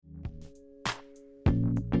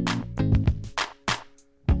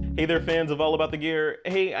Hey there, fans of All About the Gear.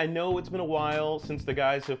 Hey, I know it's been a while since the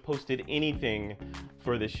guys have posted anything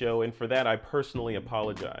for this show, and for that I personally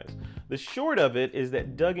apologize. The short of it is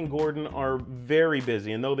that Doug and Gordon are very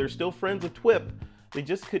busy, and though they're still friends with TWIP, they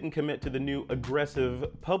just couldn't commit to the new aggressive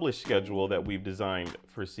publish schedule that we've designed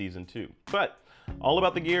for season 2. But All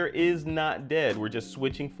About the Gear is not dead. We're just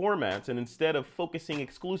switching formats, and instead of focusing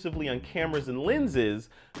exclusively on cameras and lenses,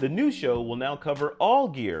 the new show will now cover all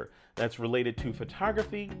gear that's related to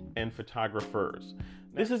photography and photographers.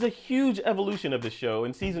 This is a huge evolution of the show,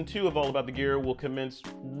 and season 2 of All About the Gear will commence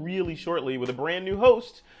really shortly with a brand new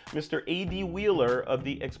host, Mr. A.D. Wheeler of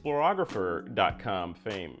the Explorographer.com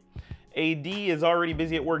fame. A.D. is already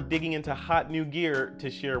busy at work digging into hot new gear to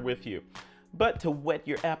share with you. But to whet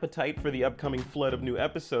your appetite for the upcoming flood of new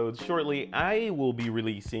episodes, shortly I will be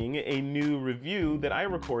releasing a new review that I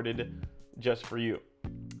recorded just for you.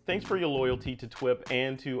 Thanks for your loyalty to TWIP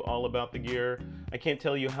and to All About the Gear. I can't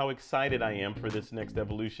tell you how excited I am for this next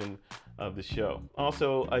evolution of the show.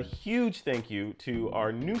 Also, a huge thank you to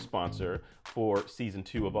our new sponsor for season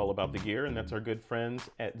 2 of All About the Gear, and that's our good friends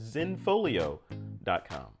at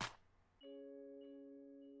Zenfolio.com.